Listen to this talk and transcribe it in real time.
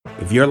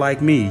If you're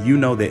like me, you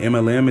know that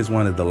MLM is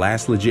one of the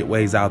last legit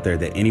ways out there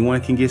that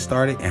anyone can get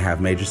started and have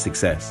major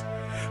success.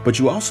 But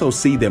you also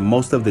see that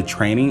most of the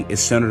training is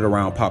centered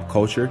around pop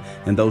culture,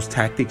 and those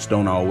tactics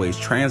don't always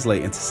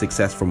translate into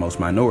success for most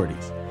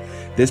minorities.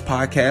 This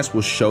podcast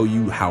will show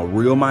you how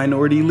real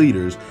minority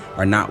leaders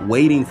are not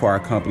waiting for our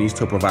companies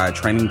to provide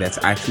training that's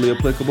actually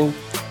applicable,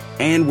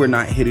 and we're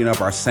not hitting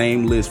up our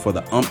same list for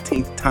the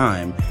umpteenth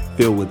time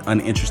filled with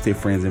uninterested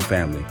friends and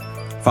family.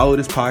 Follow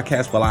this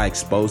podcast while I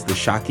expose the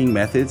shocking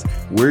methods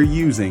we're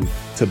using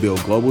to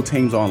build global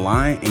teams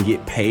online and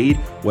get paid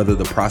whether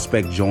the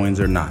prospect joins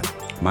or not.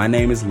 My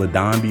name is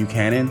LaDon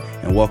Buchanan,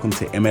 and welcome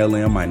to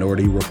MLM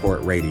Minority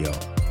Report Radio.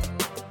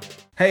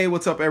 Hey,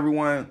 what's up,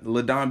 everyone?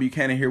 LaDon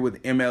Buchanan here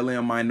with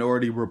MLM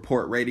Minority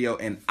Report Radio,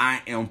 and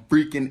I am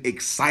freaking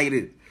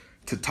excited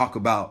to talk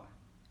about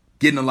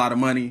getting a lot of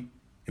money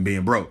and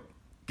being broke.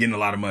 Getting a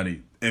lot of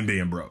money and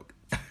being broke.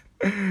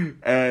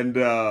 And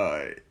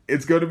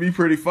it's going to be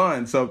pretty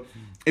fun. So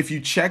if you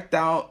checked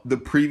out the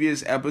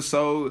previous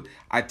episode,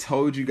 I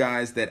told you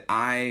guys that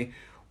I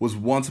was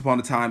once upon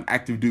a time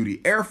active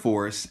duty Air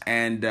Force.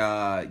 And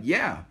I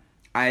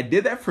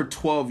did that for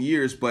 12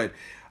 years. But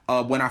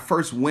when I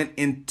first went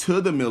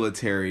into the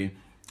military,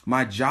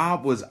 my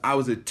job was I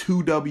was a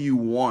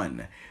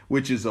 2W1,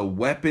 which is a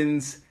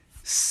weapons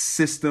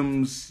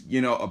systems,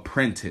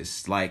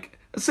 apprentice. Like,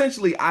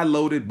 essentially, I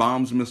loaded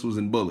bombs, missiles,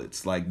 and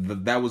bullets. Like,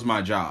 that was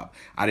my job.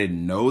 I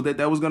didn't know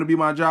that was going to be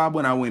my job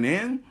when I went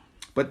in,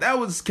 but that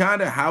was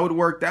kind of how it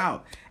worked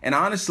out. And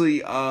honestly,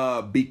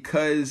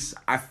 because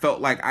I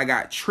felt like I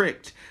got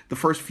tricked, the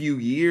first few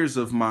years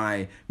of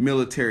my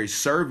military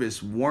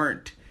service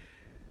weren't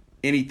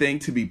anything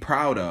to be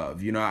proud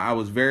of. I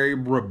was very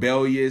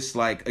rebellious.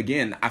 Like,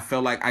 again, I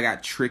felt like I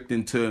got tricked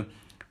into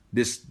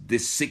this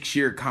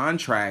 6-year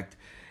contract.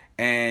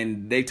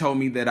 And they told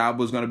me that I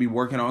was going to be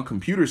working on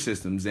computer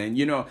systems. And,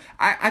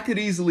 I could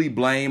easily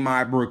blame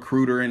my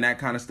recruiter and that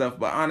kind of stuff.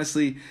 But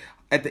honestly,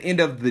 at the end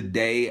of the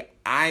day,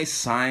 I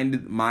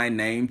signed my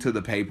name to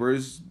the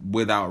papers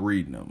without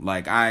reading them.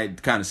 Like, I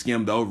kind of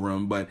skimmed over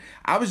them, but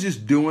I was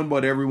just doing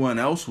what everyone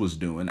else was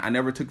doing. I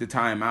never took the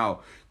time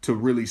out to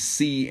really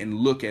see and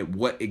look at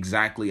what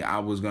exactly I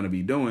was going to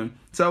be doing.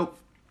 So,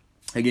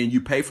 again, you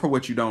pay for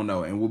what you don't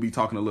know. And we'll be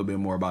talking a little bit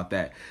more about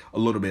that a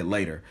little bit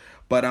later.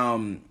 But,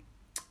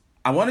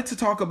 I wanted to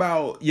talk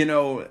about,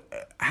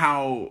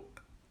 how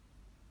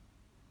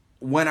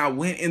when I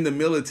went in the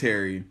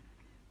military,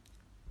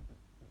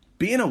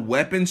 being a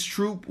weapons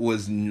troop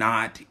was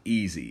not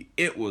easy.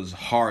 It was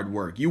hard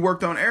work. You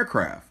worked on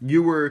aircraft.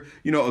 You were,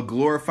 a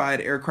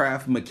glorified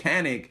aircraft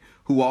mechanic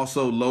who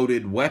also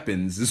loaded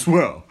weapons as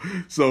well.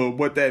 So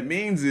what that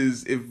means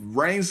is if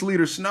rain,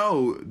 sleet, or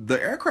snow,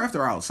 the aircraft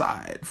are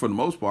outside for the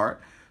most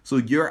part. So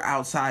you're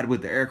outside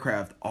with the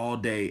aircraft all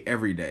day,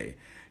 every day.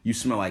 You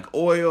smell like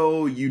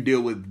oil. You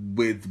deal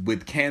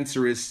with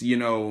cancerous,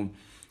 fluids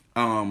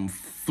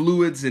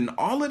and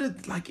all of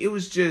it. Like, I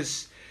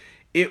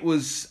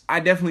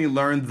definitely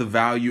learned the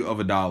value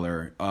of a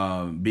dollar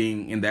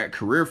being in that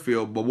career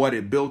field. But what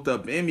it built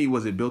up in me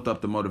was it built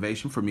up the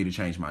motivation for me to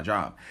change my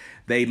job.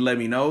 They let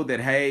me know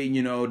that, hey,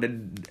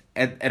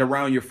 at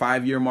around your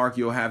 5-year mark,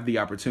 you'll have the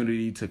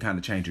opportunity to kind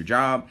of change your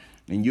job.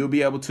 And you'll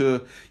be able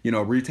to,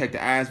 retake the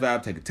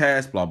ASVAB, take a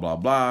test, blah, blah,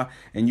 blah.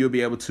 And you'll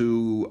be able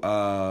to,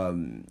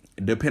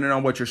 depending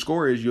on what your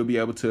score is, you'll be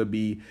able to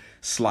be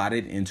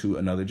slotted into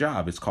another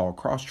job. It's called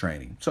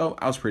cross-training. So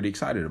I was pretty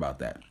excited about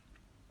that.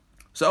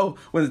 So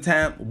when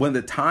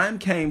the time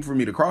came for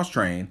me to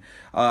cross-train,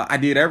 I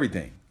did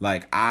everything.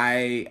 Like,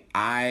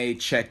 I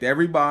checked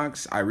every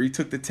box. I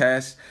retook the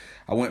test.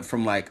 I went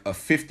from like a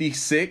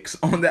 56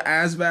 on the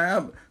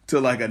ASVAB to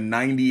like a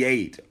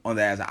 98 on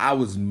the ASVAB. I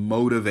was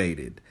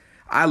motivated.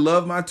 I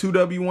love my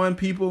 2W1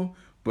 people,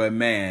 but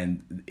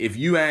man, if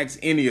you ask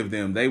any of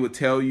them, they would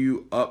tell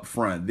you up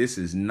front, this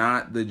is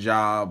not the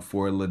job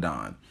for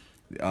LaDon.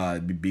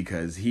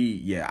 Because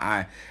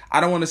I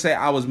don't want to say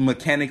I was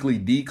mechanically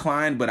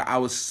declined, but I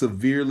was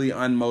severely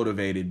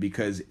unmotivated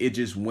because it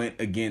just went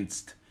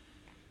against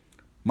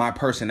my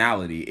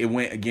personality. It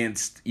went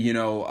against,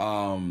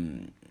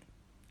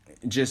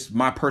 just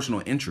my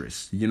personal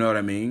interests. You know what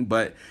I mean?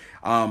 But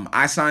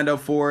I signed up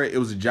for it. It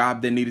was a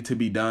job that needed to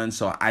be done.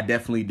 So I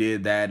definitely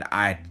did that.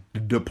 I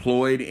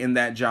deployed in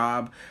that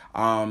job.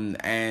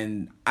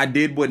 And I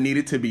did what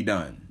needed to be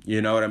done.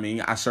 You know what I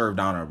mean? I served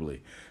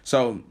honorably.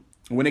 So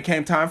when it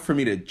came time for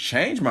me to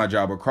change my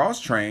job or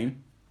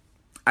cross-train,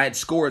 I had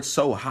scored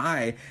so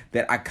high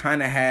that I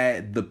kind of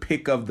had the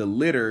pick of the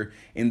litter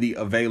in the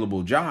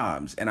available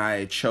jobs. And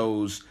I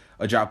chose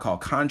a job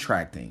called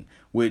contracting,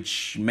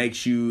 which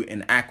makes you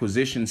an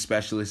acquisition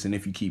specialist. And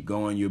if you keep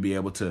going, you'll be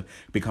able to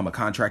become a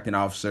contracting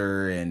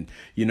officer. And,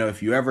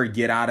 if you ever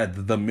get out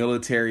of the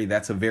military,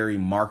 that's a very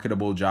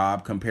marketable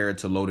job compared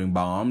to loading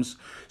bombs.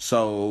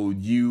 So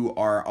you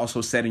are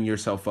also setting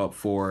yourself up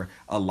for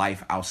a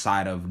life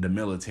outside of the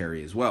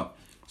military as well.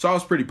 So I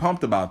was pretty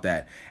pumped about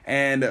that.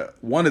 And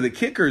one of the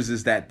kickers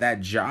is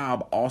that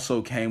job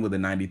also came with a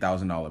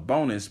 $90,000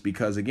 bonus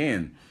because,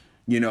 again,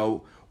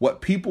 what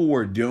people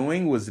were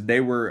doing was they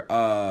were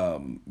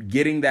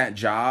getting that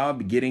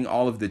job, getting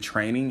all of the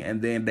training,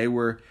 and then they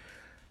were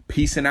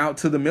piecing out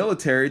to the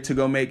military to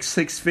go make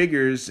six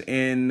figures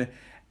in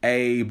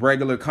a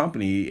regular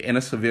company, in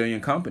a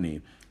civilian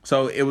company.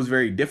 So it was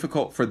very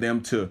difficult for them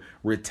to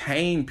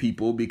retain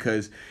people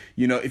because,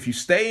 if you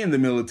stay in the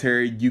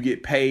military, you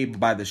get paid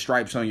by the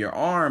stripes on your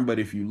arm. But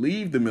if you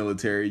leave the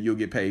military, you'll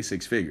get paid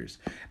six figures.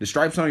 The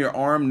stripes on your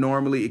arm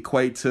normally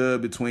equate to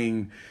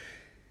between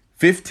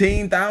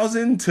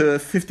 $15,000 to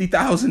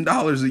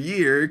 $50,000 a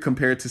year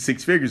compared to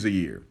six figures a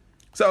year.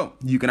 So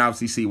you can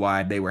obviously see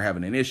why they were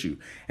having an issue.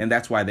 And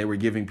that's why they were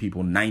giving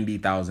people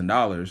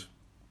 $90,000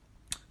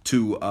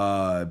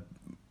 to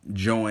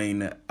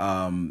join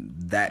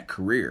that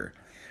career.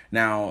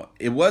 Now,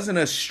 it wasn't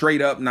a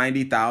straight up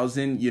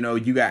 90,000.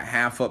 You got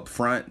half up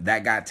front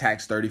that got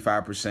taxed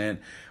 35%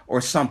 or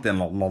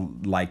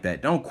something like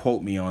that. Don't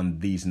quote me on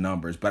these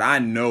numbers, but I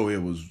know it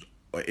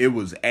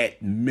was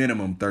at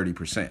minimum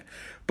 30%.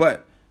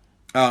 But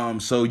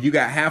so you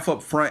got half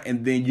up front,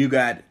 and then you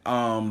got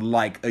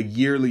like a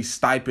yearly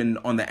stipend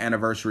on the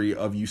anniversary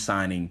of you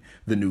signing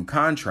the new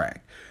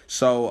contract.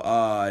 So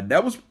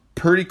that was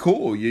pretty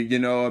cool.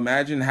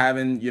 Imagine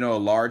having, a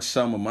large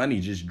sum of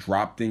money just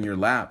dropped in your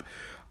lap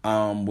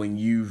when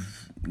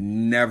you've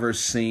never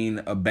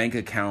seen a bank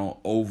account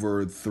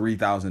over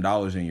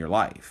 $3,000 in your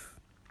life.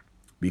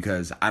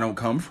 Because I don't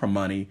come from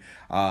money.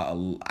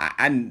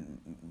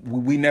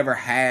 We never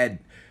had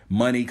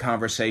money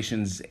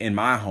conversations in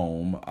my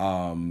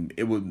home.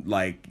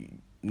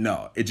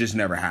 It just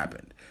never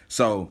happened.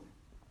 So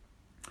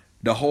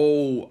the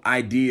whole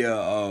idea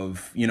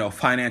of,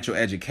 financial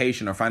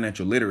education or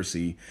financial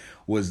literacy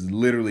was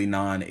literally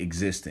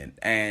non-existent.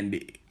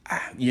 And,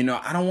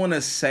 I don't want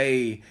to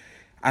say,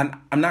 I'm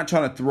not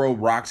trying to throw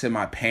rocks at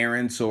my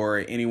parents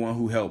or anyone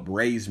who helped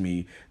raise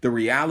me. The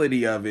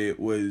reality of it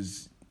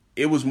was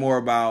more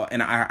about,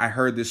 and I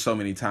heard this so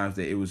many times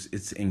that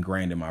it's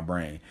ingrained in my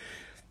brain.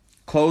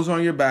 Clothes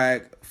on your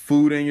back,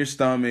 food in your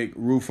stomach,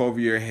 roof over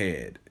your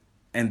head.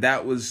 And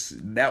that was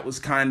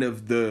kind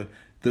of the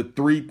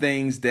three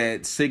things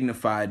that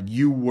signified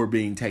you were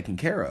being taken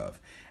care of.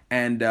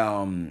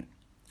 And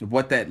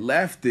what that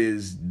left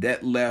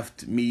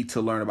me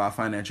to learn about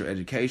financial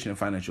education and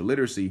financial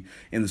literacy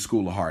in the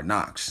School of Hard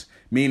Knocks,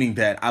 meaning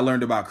that I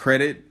learned about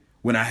credit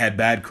when I had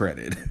bad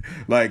credit.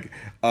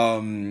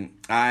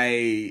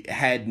 I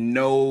had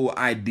no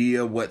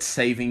idea what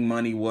saving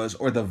money was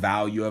or the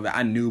value of it.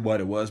 I knew what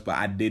it was, but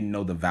I didn't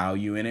know the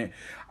value in it.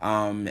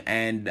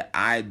 And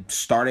I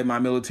started my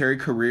military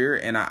career,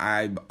 and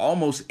I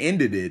almost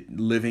ended it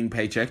living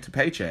paycheck to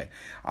paycheck.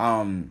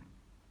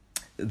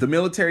 The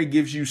military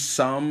gives you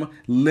some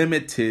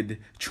limited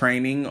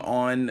training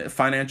on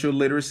financial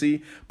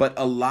literacy, but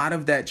a lot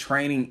of that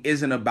training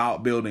isn't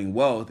about building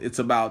wealth. It's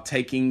about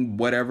taking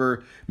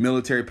whatever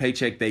military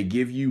paycheck they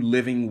give you,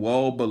 living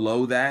well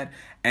below that,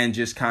 and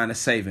just kind of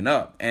saving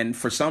up. And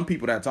for some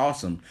people, that's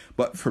awesome.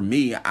 But for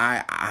me,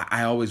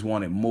 I always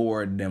wanted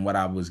more than what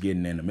I was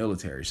getting in the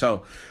military.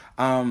 So,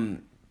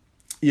 in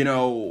my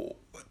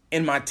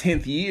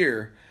 10th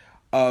year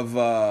of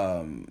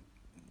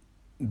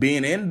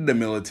being in the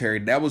military,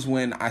 that was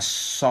when I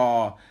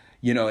saw,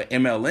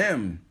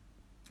 MLM.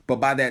 But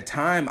by that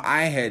time,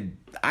 I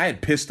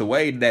had pissed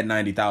away that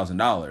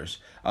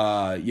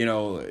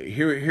 $90,000.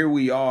 Here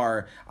we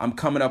are. I'm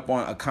coming up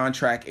on a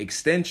contract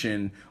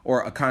extension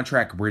or a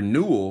contract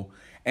renewal,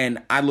 and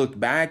I look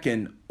back,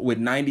 and with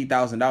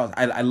 $90,000,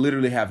 I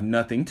literally have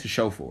nothing to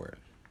show for it.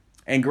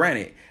 And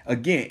granted,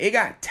 again, it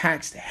got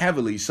taxed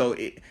heavily, so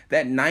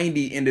that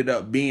 90 ended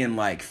up being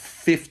like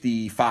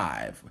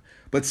 55.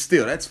 But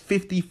still, that's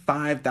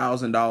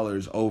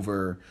 $55,000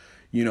 over,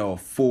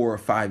 4 or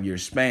 5 year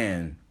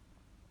span,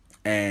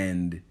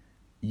 and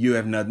you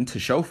have nothing to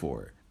show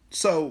for it.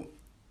 So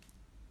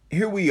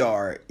here we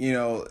are,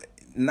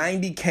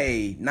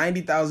 $90K,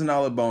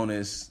 $90,000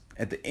 bonus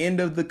at the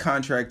end of the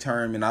contract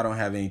term, and I don't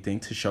have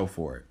anything to show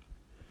for it.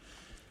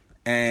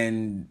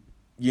 And,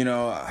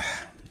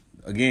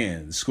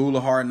 again, the School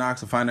of Hard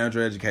Knocks of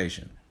financial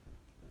education.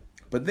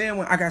 But then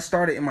when I got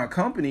started in my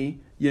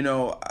company,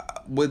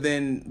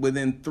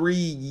 within 3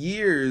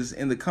 years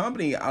in the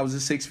company, I was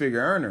a six-figure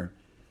earner.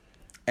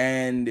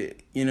 And,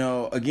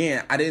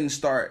 again, I didn't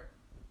start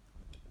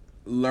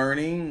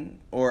learning,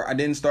 or I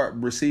didn't start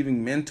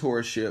receiving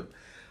mentorship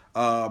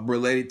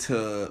related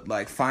to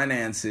like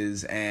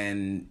finances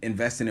and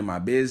investing in my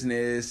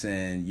business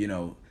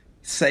and,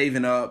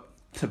 saving up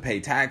to pay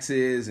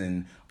taxes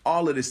and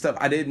all of this stuff.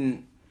 I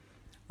didn't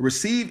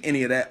receive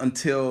any of that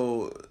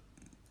until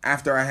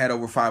after I had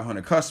over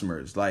 500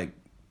 customers. Like,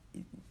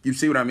 you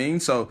see what I mean?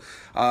 So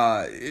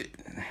I'm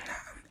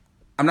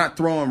not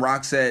throwing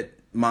rocks at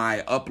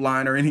my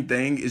upline or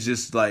anything. It's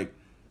just like,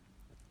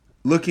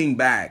 looking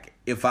back,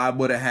 if I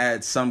would have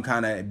had some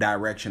kind of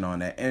direction on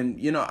that, and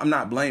I'm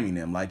not blaming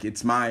them, like,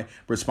 it's my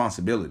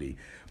responsibility,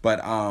 but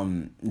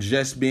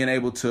just being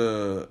able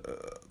to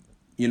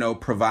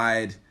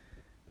provide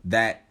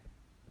that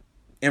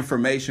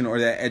information or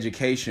that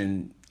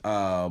education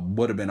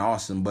would have been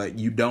awesome. But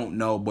you don't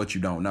know what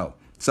you don't know.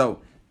 So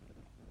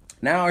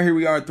Now here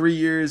we are, 3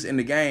 years in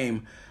the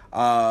game,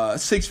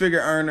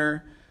 6-figure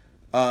earner.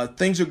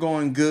 Things are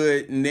going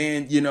good, and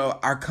then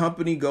our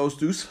company goes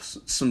through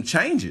some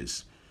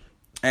changes,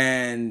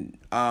 and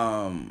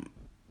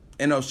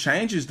in those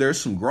changes, there's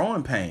some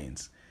growing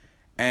pains,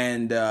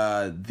 and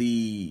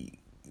the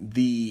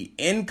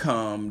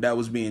income that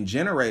was being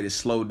generated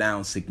slowed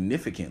down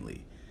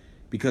significantly,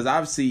 because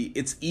obviously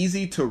it's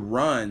easy to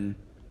run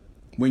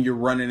when you're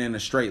running in a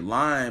straight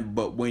line,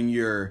 but when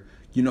you're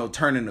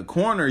turning the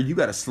corner, you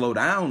got to slow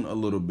down a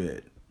little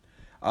bit.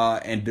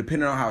 And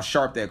depending on how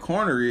sharp that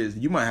corner is,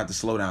 you might have to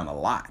slow down a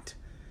lot.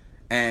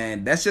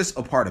 And that's just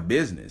a part of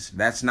business.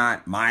 That's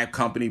not my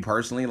company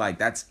personally. Like,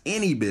 that's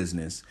any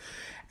business.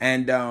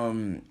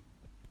 And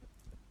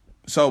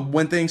so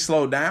when things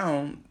slow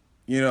down,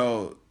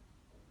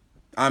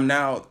 I'm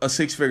now a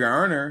 6-figure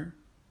earner,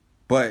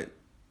 but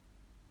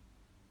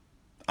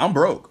I'm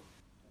broke.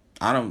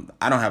 I don't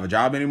have a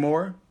job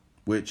anymore,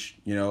 which,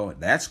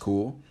 that's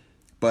cool.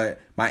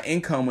 But my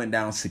income went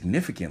down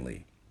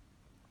significantly.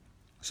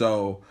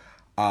 So,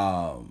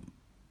 at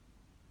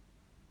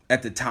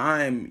the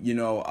time,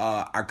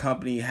 our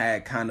company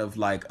had kind of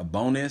like a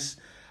bonus,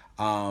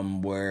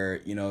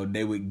 where,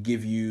 they would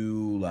give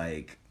you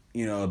like,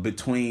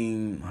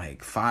 between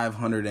like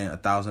 $500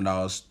 and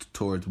 $1,000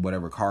 towards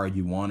whatever car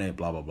you wanted,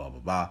 blah, blah, blah, blah,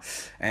 blah.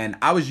 And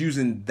I was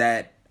using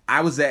that.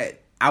 I was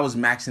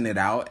maxing it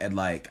out at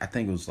like, I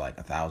think it was like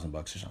 $1,000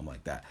 or something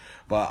like that.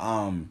 But,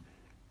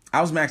 I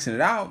was maxing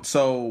it out.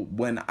 So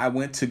when I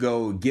went to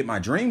go get my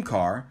dream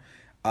car,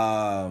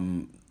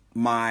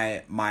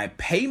 my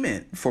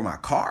payment for my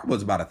car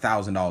was about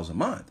 $1,000 a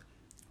month.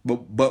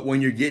 But when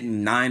you're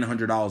getting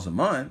 $900 a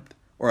month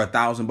or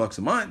 $1,000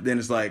 a month, then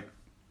it's like,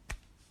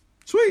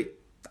 sweet,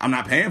 I'm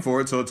not paying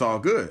for it, so it's all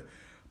good.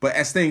 But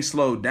as things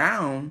slow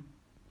down,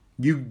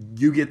 you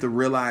get to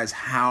realize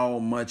how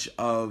much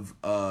of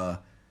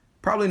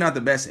probably not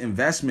the best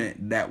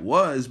investment that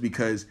was,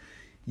 because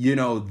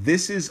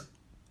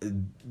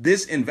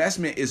this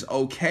investment is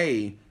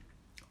okay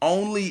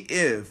only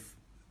if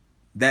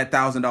that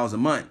 $1,000 a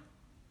month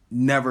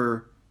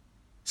never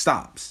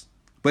stops.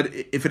 But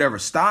if it ever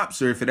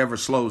stops, or if it ever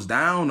slows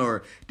down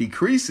or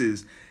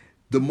decreases,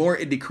 the more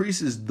it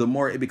decreases, the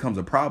more it becomes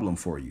a problem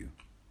for you.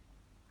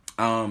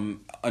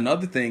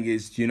 Another thing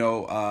is,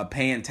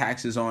 paying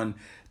taxes on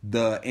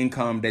the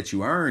income that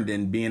you earned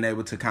and being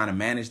able to kind of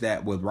manage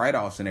that with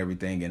write-offs and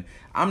everything. And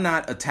I'm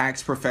not a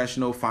tax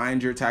professional.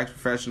 Find your tax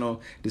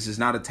professional. This is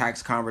not a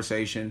tax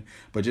conversation,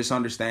 but just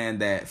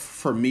understand that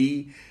for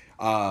me,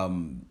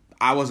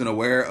 I wasn't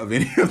aware of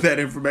any of that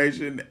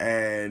information.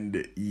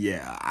 And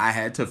yeah, I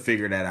had to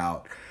figure that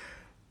out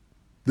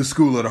the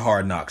school of the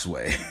hard knocks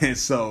way.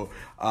 So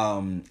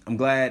I'm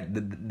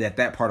glad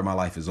that part of my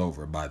life is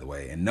over, by the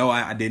way. And no,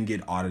 I didn't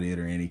get audited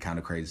or any kind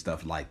of crazy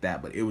stuff like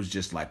that, but it was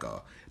just like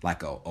a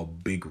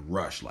big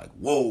rush, like,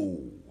 whoa,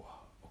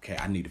 okay,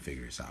 I need to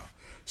figure this out.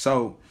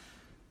 So,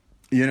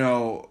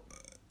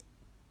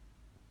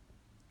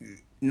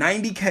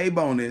 90K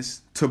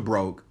bonus to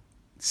broke,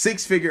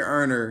 6-figure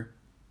earner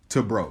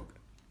to broke.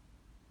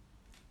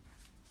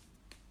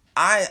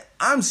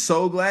 I'm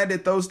so glad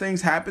that those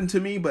things happened to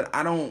me, but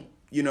I don't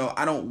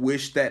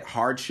wish that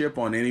hardship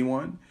on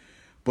anyone.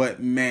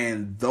 But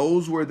man,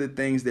 those were the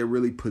things that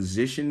really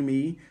positioned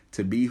me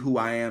to be who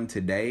I am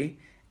today,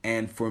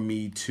 and for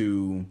me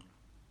to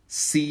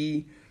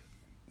see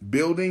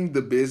building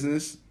the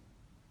business.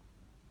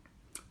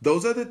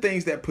 Those are the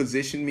things that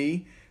position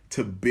me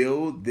to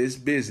build this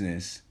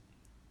business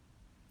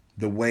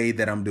the way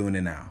that I'm doing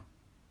it now.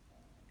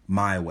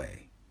 My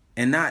way.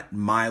 And not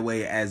my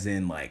way as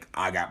in like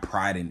I got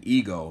pride and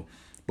ego,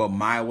 but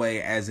my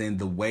way as in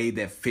the way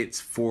that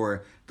fits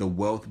for the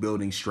wealth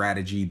building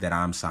strategy that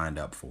I'm signed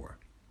up for.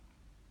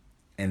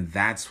 And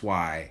that's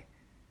why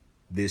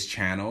this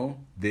channel,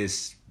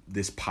 this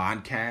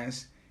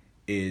podcast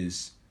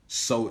is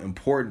so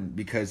important,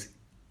 because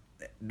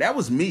that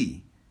was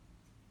me.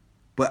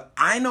 But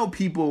I know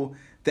people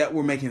that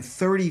were making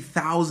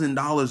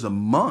 $30,000 a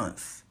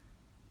month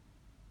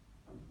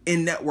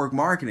in network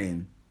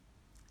marketing,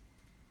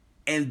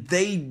 and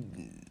they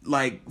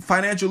like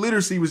financial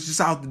literacy was just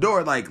out the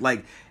door.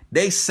 Like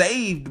they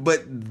saved,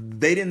 but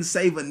they didn't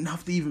save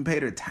enough to even pay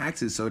their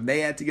taxes, so they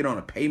had to get on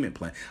a payment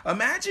plan.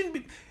 Imagine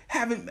making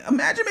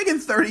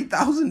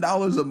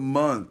 $30,000 a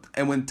month,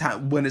 and when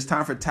it's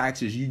time for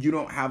taxes, you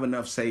don't have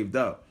enough saved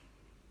up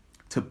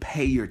to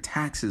pay your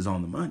taxes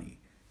on the money.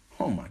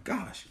 Oh my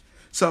gosh.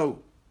 So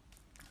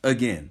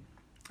again,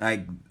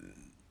 like,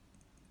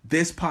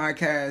 this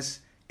podcast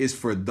is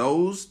for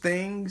those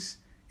things.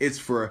 It's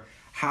for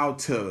how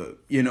to,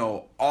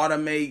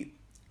 automate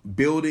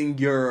building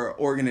your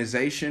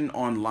organization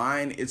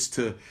online. It's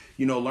to,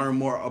 learn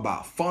more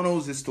about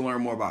funnels. It's to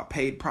learn more about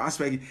paid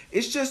prospecting.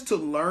 It's just to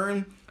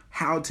learn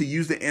how to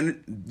use the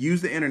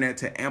internet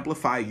to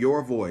amplify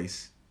your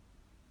voice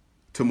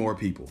to more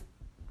people.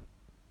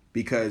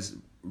 Because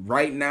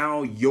right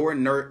now, your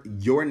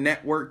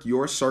network,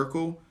 your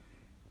circle,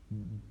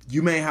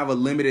 you may have a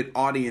limited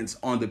audience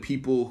on the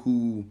people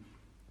who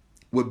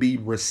would be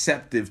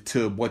receptive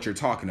to what you're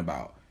talking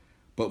about.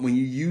 But when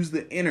you use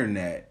the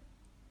internet,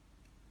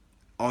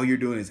 all you're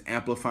doing is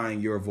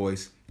amplifying your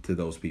voice to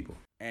those people.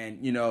 And,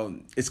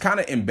 it's kind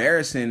of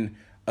embarrassing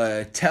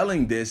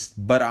telling this,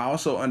 but I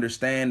also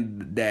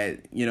understand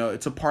that,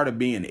 it's a part of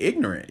being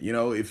ignorant.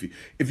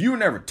 If you were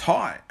never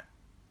taught,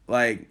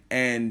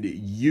 and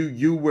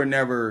you were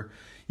never,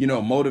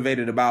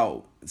 motivated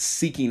about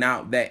seeking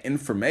out that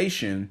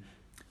information,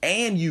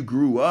 and you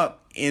grew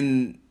up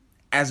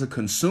as a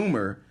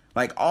consumer,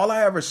 all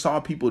I ever saw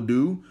people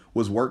do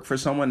was work for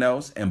someone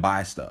else and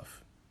buy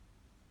stuff.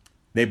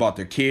 They bought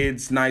their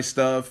kids nice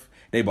stuff.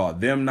 They bought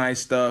them nice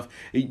stuff.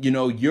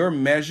 Your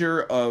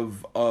measure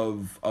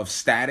of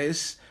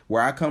status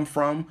where I come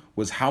from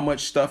was how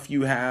much stuff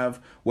you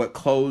have, what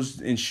clothes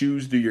and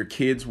shoes do your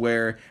kids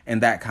wear,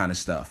 and that kind of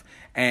stuff.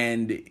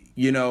 And,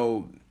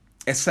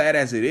 as sad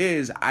as it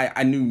is,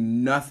 I knew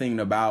nothing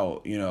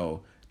about,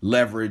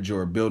 leverage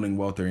or building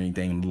wealth or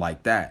anything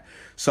like that.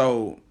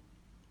 So,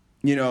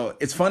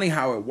 it's funny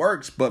how it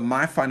works, but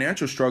my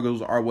financial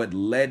struggles are what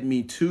led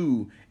me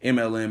to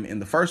MLM in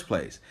the first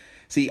place.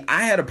 See,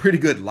 I had a pretty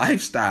good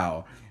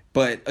lifestyle,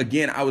 but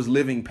again, I was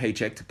living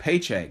paycheck to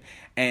paycheck,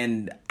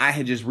 and I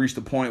had just reached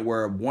a point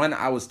where, one,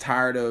 I was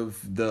tired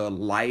of the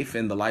life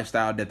and the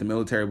lifestyle that the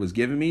military was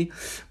giving me,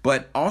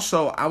 but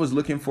also I was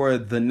looking for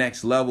the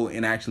next level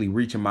in actually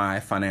reaching my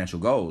financial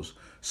goals.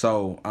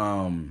 So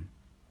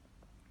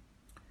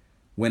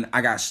when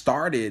I got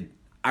started,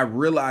 I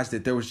realized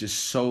that there was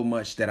just so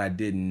much that I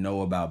didn't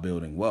know about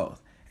building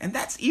wealth. And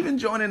that's even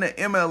joining an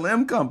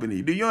MLM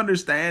company. Do you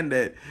understand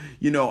that,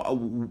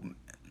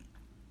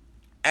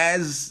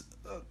 as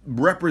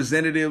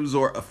representatives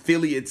or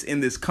affiliates in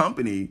this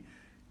company,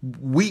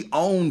 we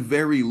own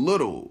very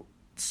little.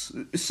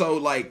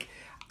 So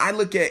I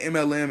look at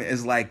MLM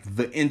as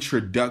the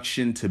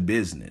introduction to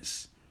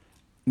business.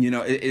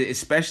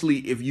 Especially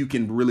if you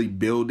can really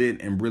build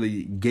it and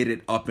really get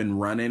it up and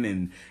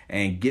running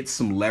and get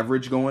some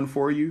leverage going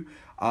for you,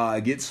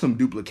 get some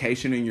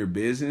duplication in your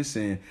business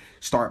and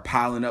start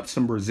piling up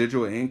some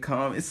residual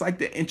income. It's like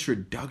the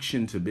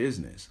introduction to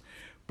business.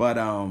 But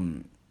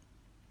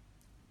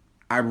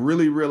I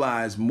really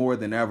realize more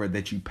than ever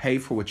that you pay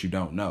for what you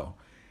don't know.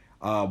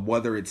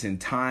 Whether it's in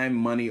time,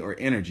 money, or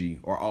energy,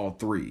 or all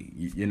three.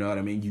 You know what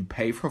I mean? You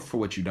pay for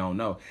what you don't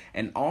know.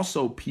 And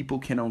also, people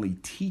can only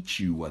teach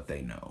you what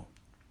they know.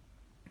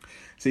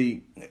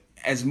 See,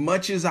 as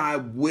much as I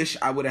wish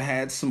I would have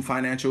had some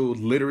financial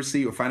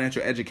literacy or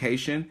financial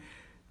education,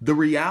 the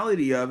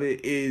reality of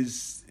it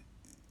is,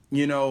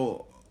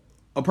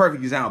 a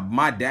perfect example.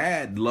 My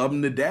dad loved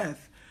him to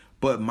death,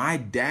 but my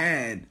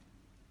dad,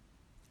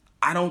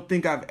 I don't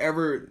think I've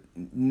ever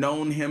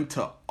known him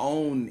to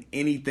own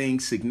anything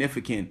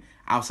significant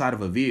outside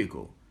of a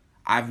vehicle.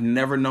 I've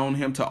never known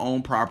him to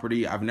own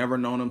property. I've never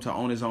known him to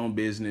own his own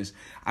business.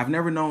 I've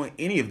never known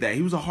any of that.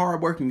 He was a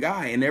hardworking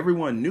guy and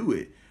everyone knew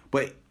it.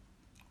 But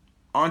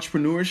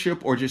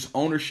entrepreneurship or just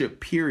ownership,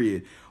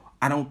 period,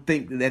 I don't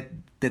think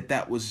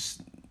that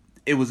was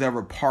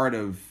ever part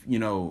of,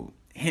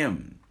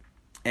 him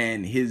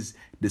and his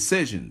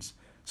decisions.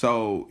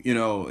 So,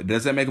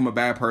 does that make him a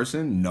bad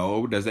person?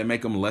 No. Does that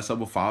make him less of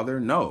a father?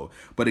 No.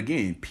 But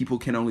again, people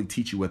can only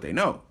teach you what they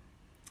know.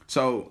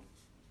 So,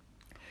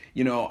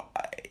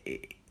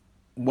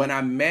 when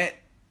I met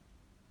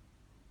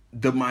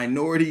the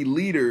minority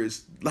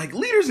leaders,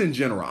 leaders in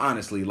general,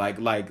 honestly,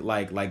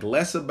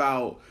 less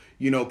about,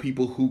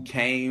 people who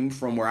came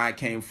from where I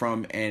came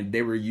from and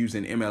they were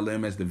using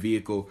MLM as the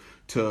vehicle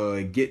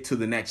to get to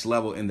the next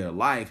level in their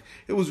life.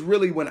 It was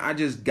really when I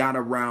just got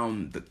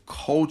around the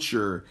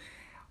culture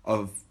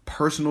of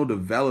personal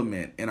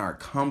development in our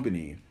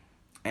company,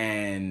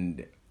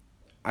 and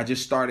I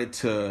just started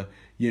to,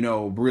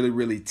 really,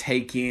 really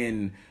take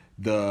in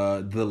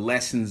the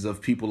lessons of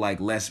people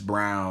like Les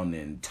Brown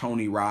and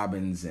Tony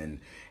Robbins and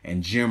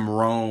Jim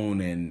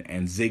Rohn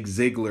and Zig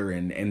Ziglar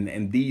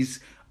and these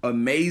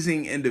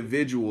amazing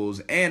individuals,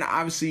 and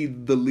obviously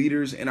the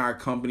leaders in our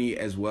company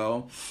as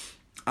well.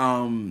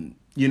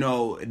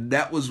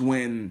 That was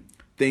when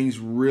things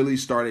really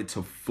started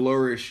to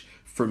flourish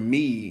for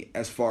me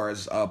as far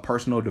as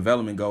personal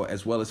development go,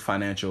 as well as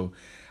financial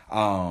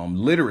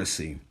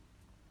literacy.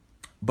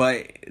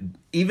 But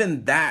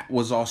even that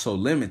was also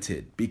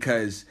limited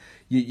because,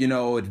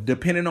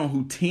 depending on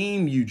who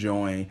team you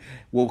join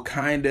will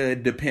kind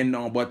of depend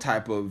on what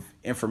type of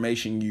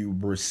information you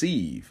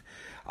receive.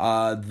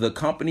 The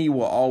company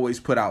will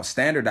always put out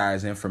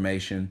standardized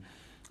information,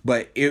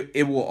 but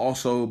it will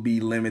also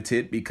be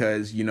limited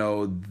because,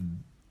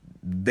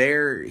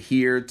 they're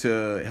here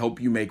to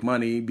help you make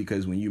money,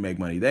 because when you make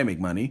money, they make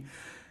money.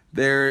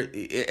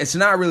 It's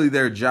not really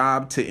their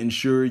job to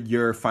ensure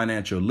your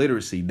financial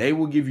literacy. They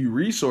will give you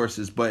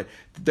resources, but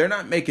they're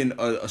not making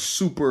a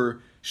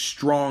super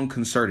strong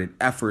concerted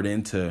effort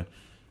into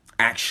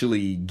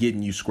actually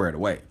getting you squared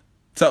away.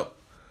 So,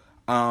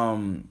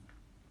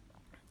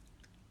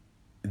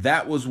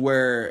 that was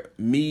where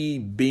me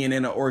being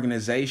in an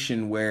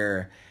organization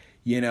where,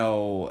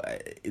 you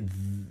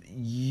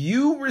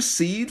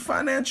received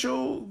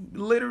financial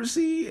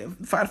literacy,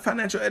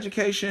 financial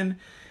education,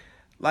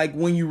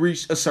 when you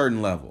reach a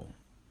certain level.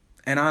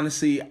 And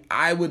honestly,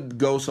 I would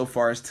go so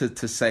far as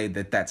to say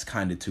that that's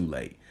kind of too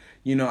late.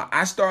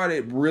 I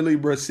started really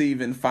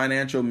receiving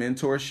financial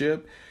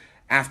mentorship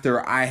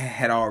after I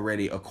had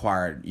already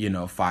acquired,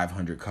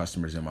 500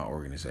 customers in my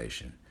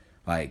organization.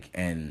 At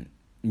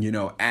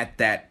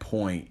that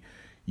point,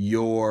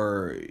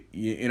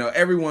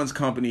 everyone's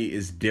company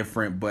is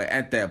different, but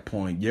at that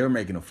point, you're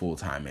making a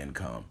full-time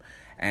income.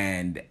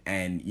 And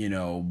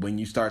when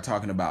you start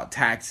talking about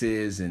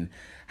taxes and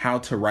how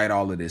to write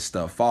all of this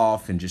stuff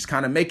off and just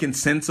kind of making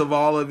sense of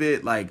all of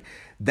it, like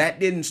that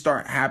didn't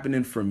start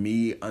happening for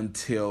me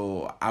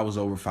until I was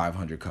over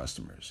 500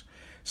 customers.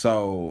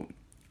 So,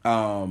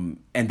 and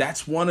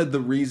that's one of the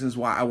reasons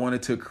why I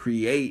wanted to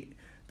create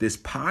this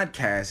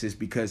podcast, is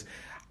because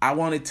I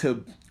wanted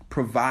to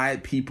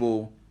provide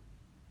people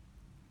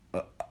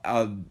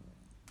a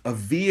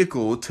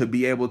vehicle to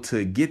be able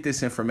to get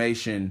this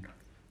information,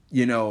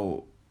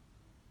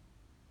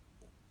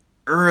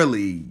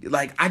 early.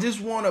 Like, I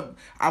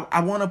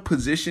want to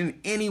position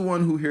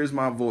anyone who hears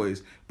my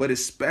voice, but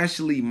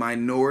especially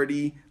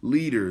minority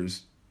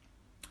leaders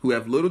who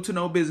have little to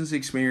no business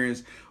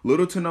experience,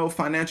 little to no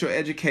financial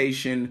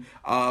education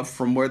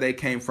from where they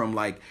came from.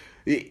 Like,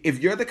 if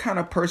you're the kind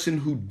of person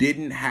who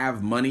didn't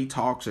have money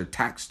talks or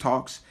tax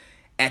talks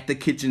at the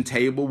kitchen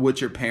table with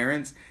your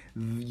parents,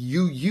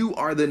 you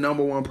are the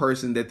number one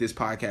person that this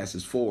podcast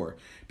is for,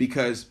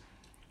 because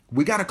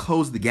we got to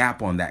close the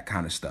gap on that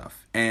kind of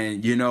stuff.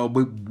 And,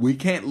 we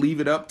can't leave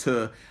it up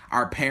to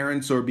our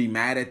parents or be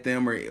mad at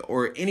them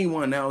or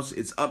anyone else.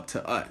 It's up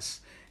to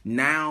us.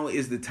 Now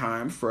is the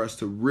time for us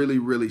to really,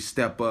 really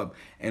step up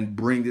and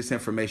bring this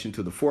information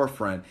to the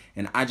forefront.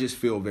 And I just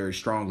feel very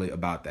strongly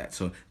about that.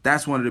 So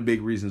that's one of the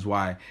big reasons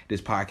why this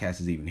podcast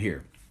is even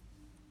here.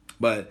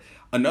 But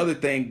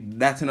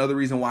that's another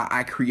reason why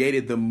I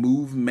created the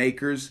Move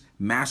Makers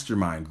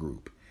Mastermind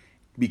Group,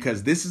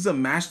 because this is a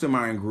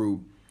mastermind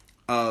group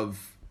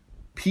of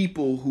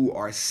people who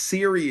are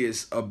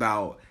serious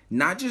about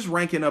not just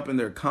ranking up in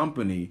their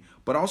company,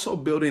 but also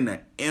building an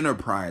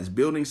enterprise,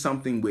 building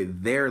something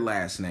with their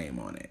last name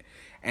on it,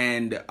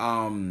 and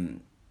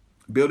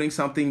building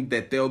something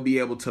that they'll be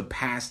able to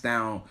pass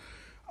down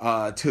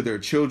to their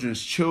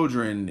children's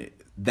children.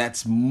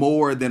 That's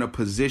more than a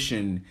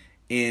position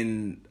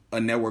in a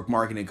network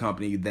marketing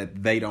company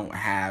that they don't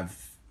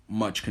have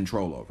much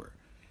control over.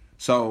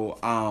 So,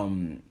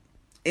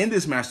 in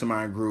this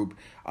mastermind group,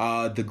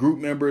 the group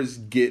members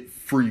get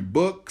free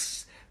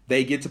books.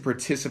 They get to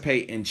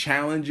participate in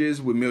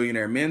challenges with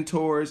millionaire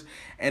mentors.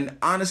 And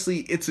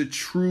honestly, it's a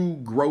true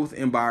growth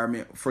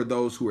environment for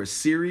those who are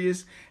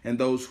serious and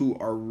those who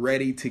are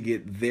ready to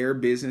get their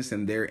business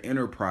and their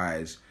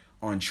enterprise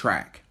on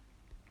track.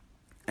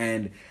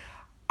 And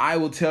I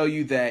will tell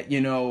you that,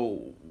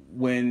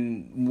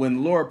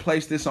 when Laura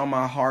placed this on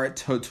my heart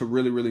to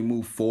really, really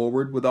move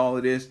forward with all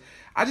of this,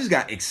 I just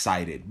got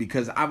excited,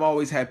 because I've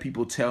always had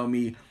people tell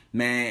me,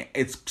 man,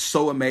 it's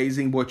so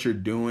amazing what you're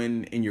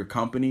doing in your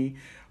company,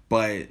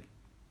 but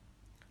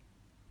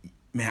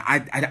man,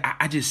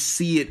 I just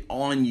see it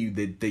on you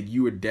that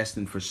you are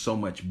destined for so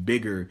much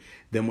bigger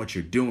than what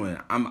you're doing.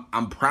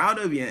 I'm proud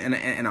of you,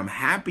 and I'm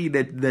happy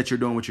that you're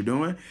doing what you're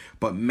doing,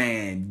 but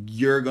man,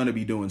 you're going to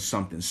be doing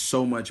something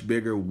so much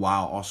bigger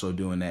while also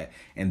doing that.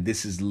 And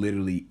this is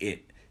literally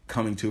it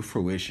coming to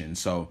fruition.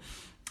 So,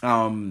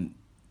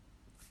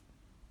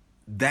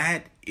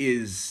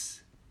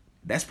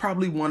 that's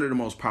probably one of the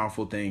most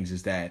powerful things,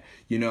 is that,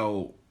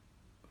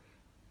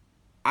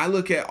 I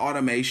look at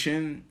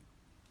automation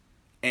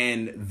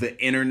and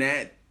the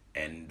internet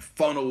and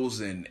funnels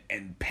and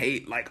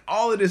pay, like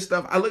all of this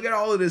stuff. I look at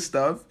all of this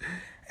stuff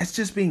as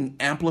just being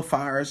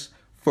amplifiers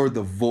for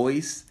the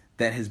voice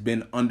that has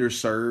been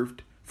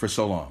underserved for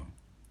so long.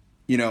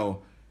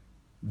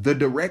 The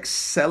Direct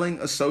Selling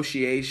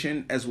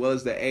Association, as well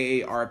as the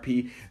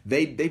AARP,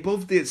 they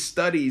both did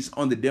studies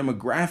on the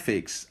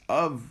demographics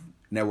of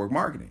network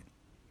marketing.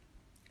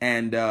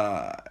 And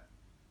I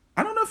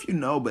don't know if you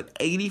know, but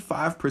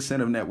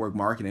 85% of network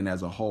marketing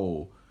as a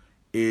whole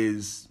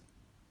is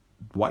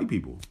white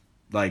people.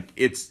 Like,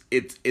 it's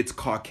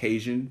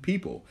Caucasian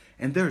people,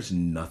 and there's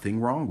nothing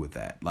wrong with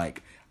that.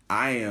 Like,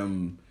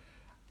 I'm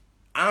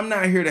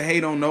not here to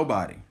hate on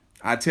nobody.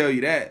 I tell you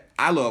that.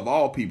 I love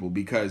all people,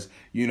 because,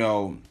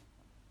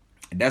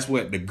 that's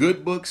what the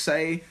good books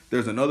say.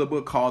 There's another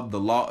book called The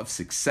Law of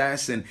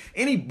Success. And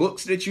any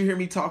books that you hear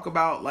me talk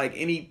about, like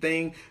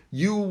anything,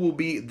 there will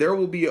be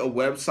a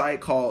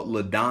website called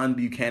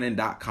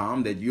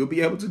LaDonBuchanan.com that you'll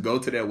be able to go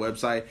to that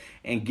website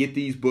and get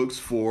these books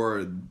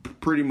for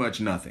pretty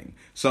much nothing.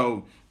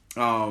 So,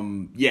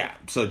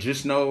 so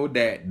just know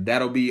that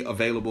that'll be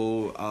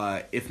available,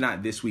 if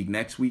not this week,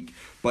 next week.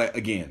 But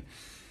again,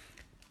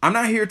 I'm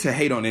not here to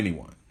hate on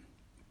anyone.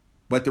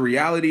 But the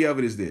reality of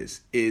it is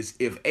this, is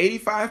if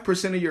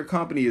 85% of your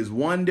company is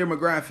one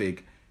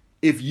demographic,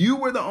 if you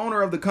were the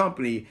owner of the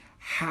company,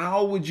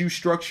 how would you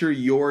structure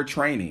your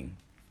training?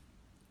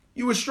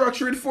 You would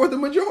structure it for the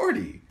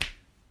majority,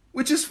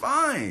 which is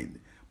fine.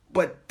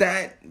 But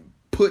that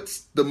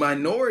puts the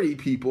minority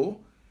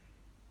people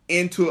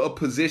into a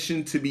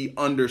position to be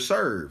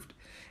underserved.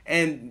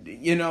 And,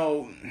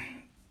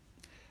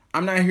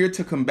 I'm not here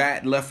to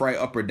combat left, right,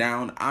 up, or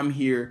down. I'm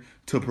here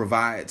to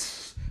provide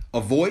a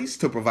voice,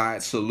 to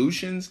provide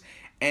solutions,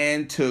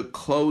 and to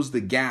close the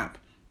gap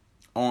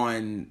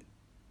on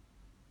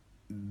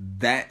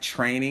that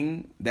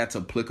training that's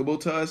applicable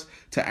to us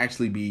to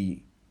actually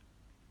be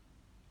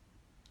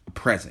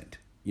present,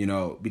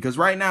 because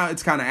right now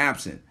it's kind of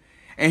absent.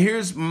 And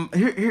here's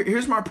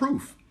my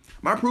proof.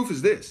 My proof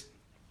is this.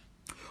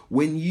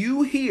 When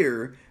you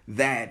hear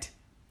that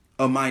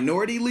a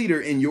minority leader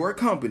in your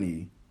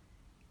company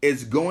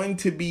is going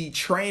to be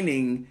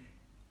training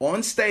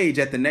on stage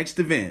at the next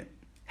event,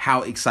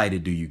 how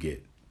excited do you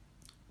get?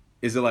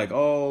 Is it like,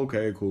 oh,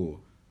 okay,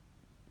 cool?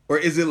 Or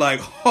is it like,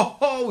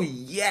 oh,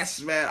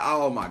 yes, man.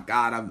 Oh, my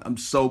God, I'm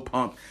so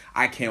pumped.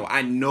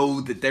 I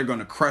know that they're going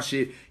to crush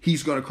it.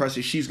 He's going to crush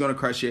it. She's going to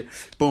crush it.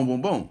 Boom,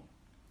 boom, boom.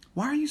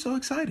 Why are you so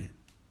excited?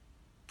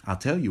 I'll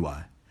tell you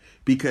why.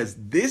 Because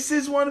this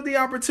is one of the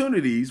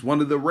opportunities,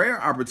 one of the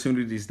rare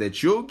opportunities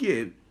that you'll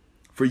get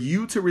for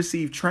you to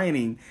receive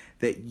training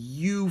that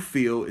you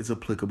feel is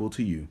applicable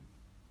to you.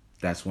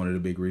 That's one of the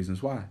big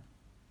reasons why.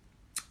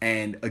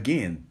 And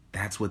again,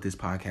 that's what this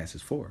podcast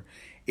is for.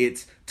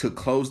 It's to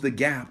close the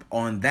gap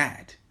on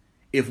that.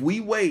 If we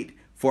wait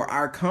for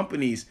our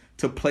companies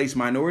to place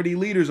minority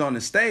leaders on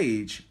the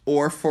stage,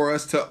 or for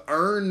us to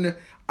earn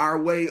our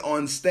way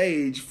on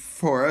stage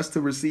for us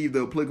to receive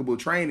the applicable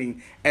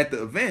training at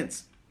the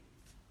events,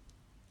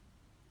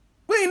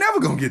 we ain't never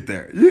gonna get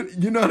there.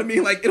 You know what I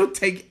mean? Like, it'll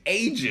take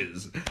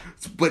ages.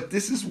 But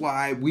this is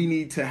why we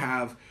need to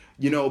have,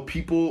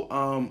 people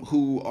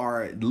who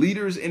are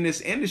leaders in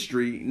this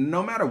industry,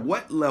 no matter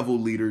what level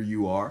leader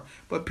you are,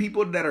 but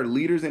people that are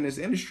leaders in this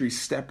industry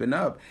stepping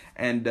up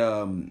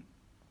and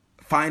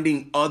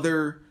finding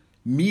other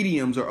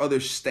mediums or other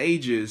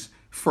stages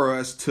for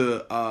us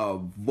to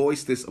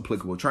voice this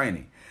applicable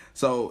training.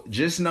 So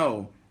just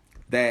know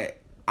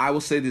that I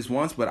will say this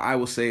once, but I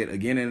will say it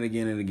again and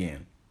again and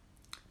again.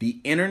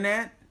 The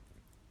internet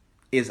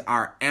is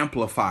our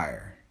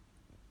amplifier.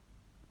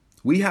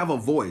 We have a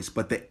voice,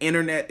 but the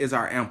internet is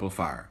our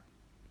amplifier.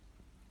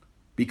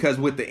 Because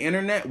with the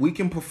internet, we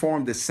can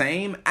perform the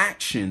same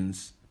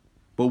actions,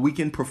 but we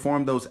can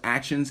perform those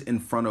actions in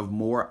front of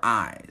more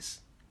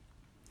eyes.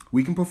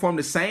 We can perform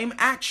the same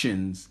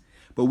actions,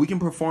 but we can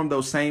perform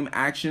those same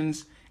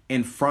actions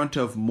in front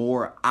of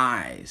more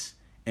eyes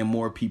and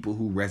more people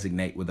who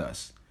resonate with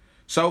us.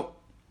 So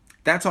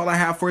that's all I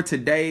have for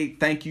today.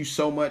 Thank you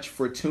so much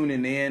for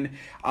tuning in.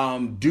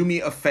 Do me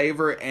a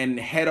favor and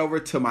head over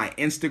to my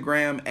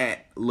Instagram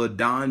at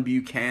LaDon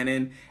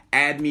Buchanan.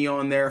 Add me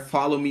on there.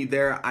 Follow me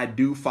there. I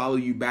do follow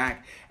you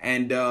back.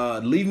 And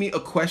leave me a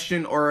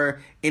question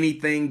or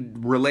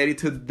anything related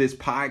to this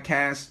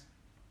podcast.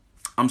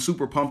 I'm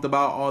super pumped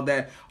about all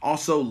that.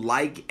 Also,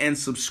 like and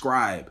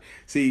subscribe.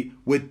 See,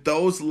 with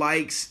those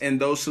likes and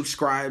those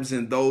subscribes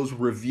and those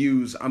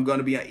reviews, I'm going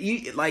to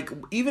be like,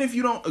 even if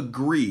you don't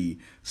agree,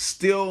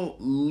 still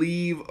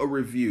leave a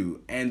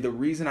review. And the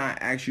reason I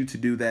ask you to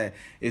do that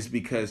is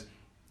because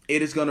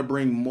it is going to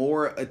bring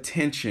more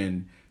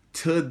attention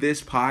to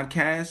this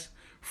podcast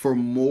for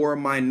more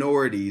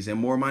minorities and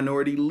more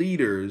minority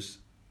leaders,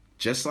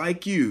 just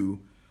like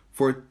you,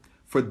 for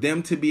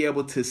them to be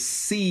able to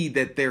see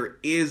that there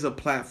is a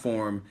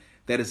platform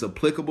that is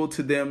applicable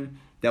to them,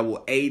 that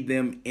will aid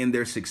them in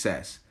their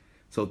success.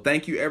 So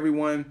thank you,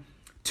 everyone.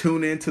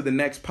 Tune in to the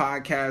next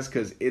podcast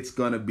because it's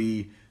going to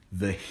be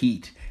the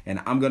heat.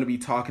 And I'm going to be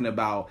talking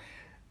about,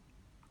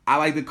 I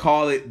like to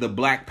call it the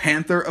Black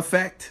Panther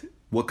effect,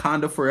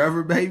 Wakanda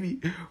forever,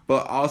 baby.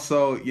 But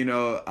also,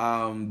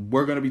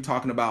 we're going to be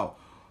talking about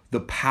the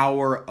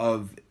power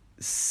of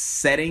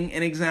setting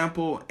an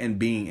example and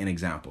being an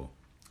example.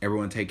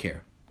 Everyone take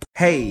care.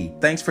 Hey,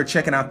 thanks for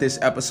checking out this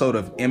episode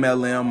of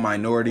MLM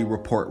Minority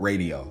Report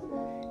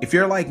Radio. If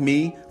you're like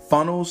me,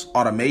 funnels,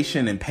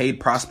 automation, and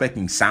paid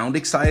prospecting sound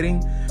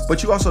exciting,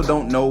 but you also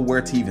don't know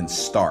where to even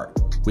start,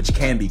 which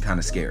can be kind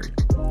of scary.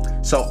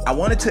 So I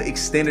wanted to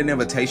extend an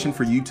invitation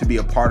for you to be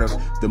a part of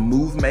the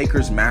Move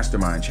Makers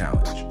Mastermind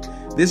Challenge.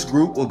 This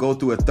group will go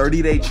through a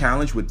 30-day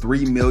challenge with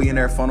 3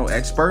 millionaire funnel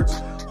experts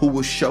who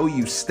will show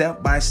you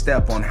step by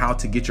step on how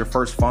to get your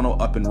first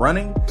funnel up and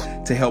running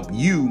to help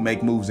you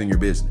make moves in your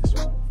business.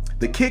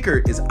 The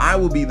kicker is I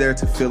will be there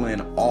to fill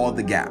in all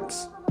the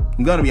gaps.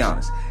 I'm going to be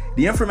honest.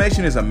 The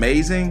information is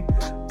amazing,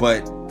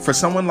 but for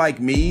someone like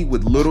me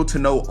with little to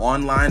no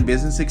online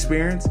business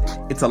experience,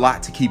 it's a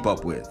lot to keep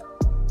up with.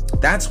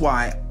 That's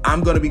why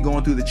I'm going to be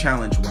going through the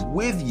challenge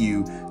with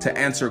you to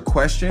answer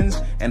questions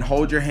and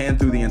hold your hand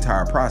through the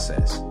entire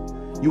process.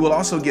 You will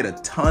also get a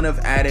ton of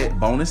added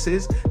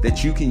bonuses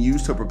that you can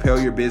use to propel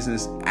your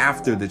business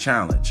after the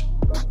challenge.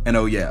 And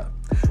oh yeah,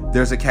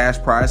 there's a cash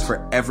prize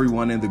for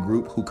everyone in the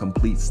group who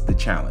completes the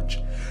challenge.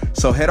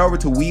 So head over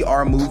to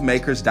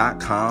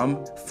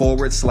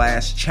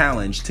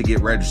wearemovemakers.com/challenge to get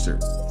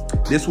registered.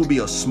 This will be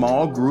a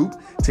small group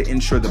to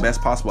ensure the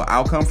best possible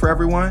outcome for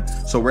everyone.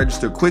 So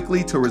register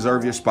quickly to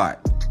reserve your spot.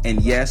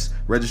 And yes,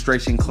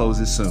 registration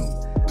closes soon.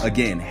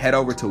 Again, head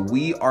over to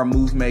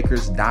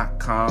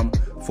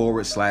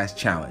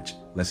wearemovemakers.com/challenge.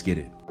 Let's get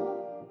it.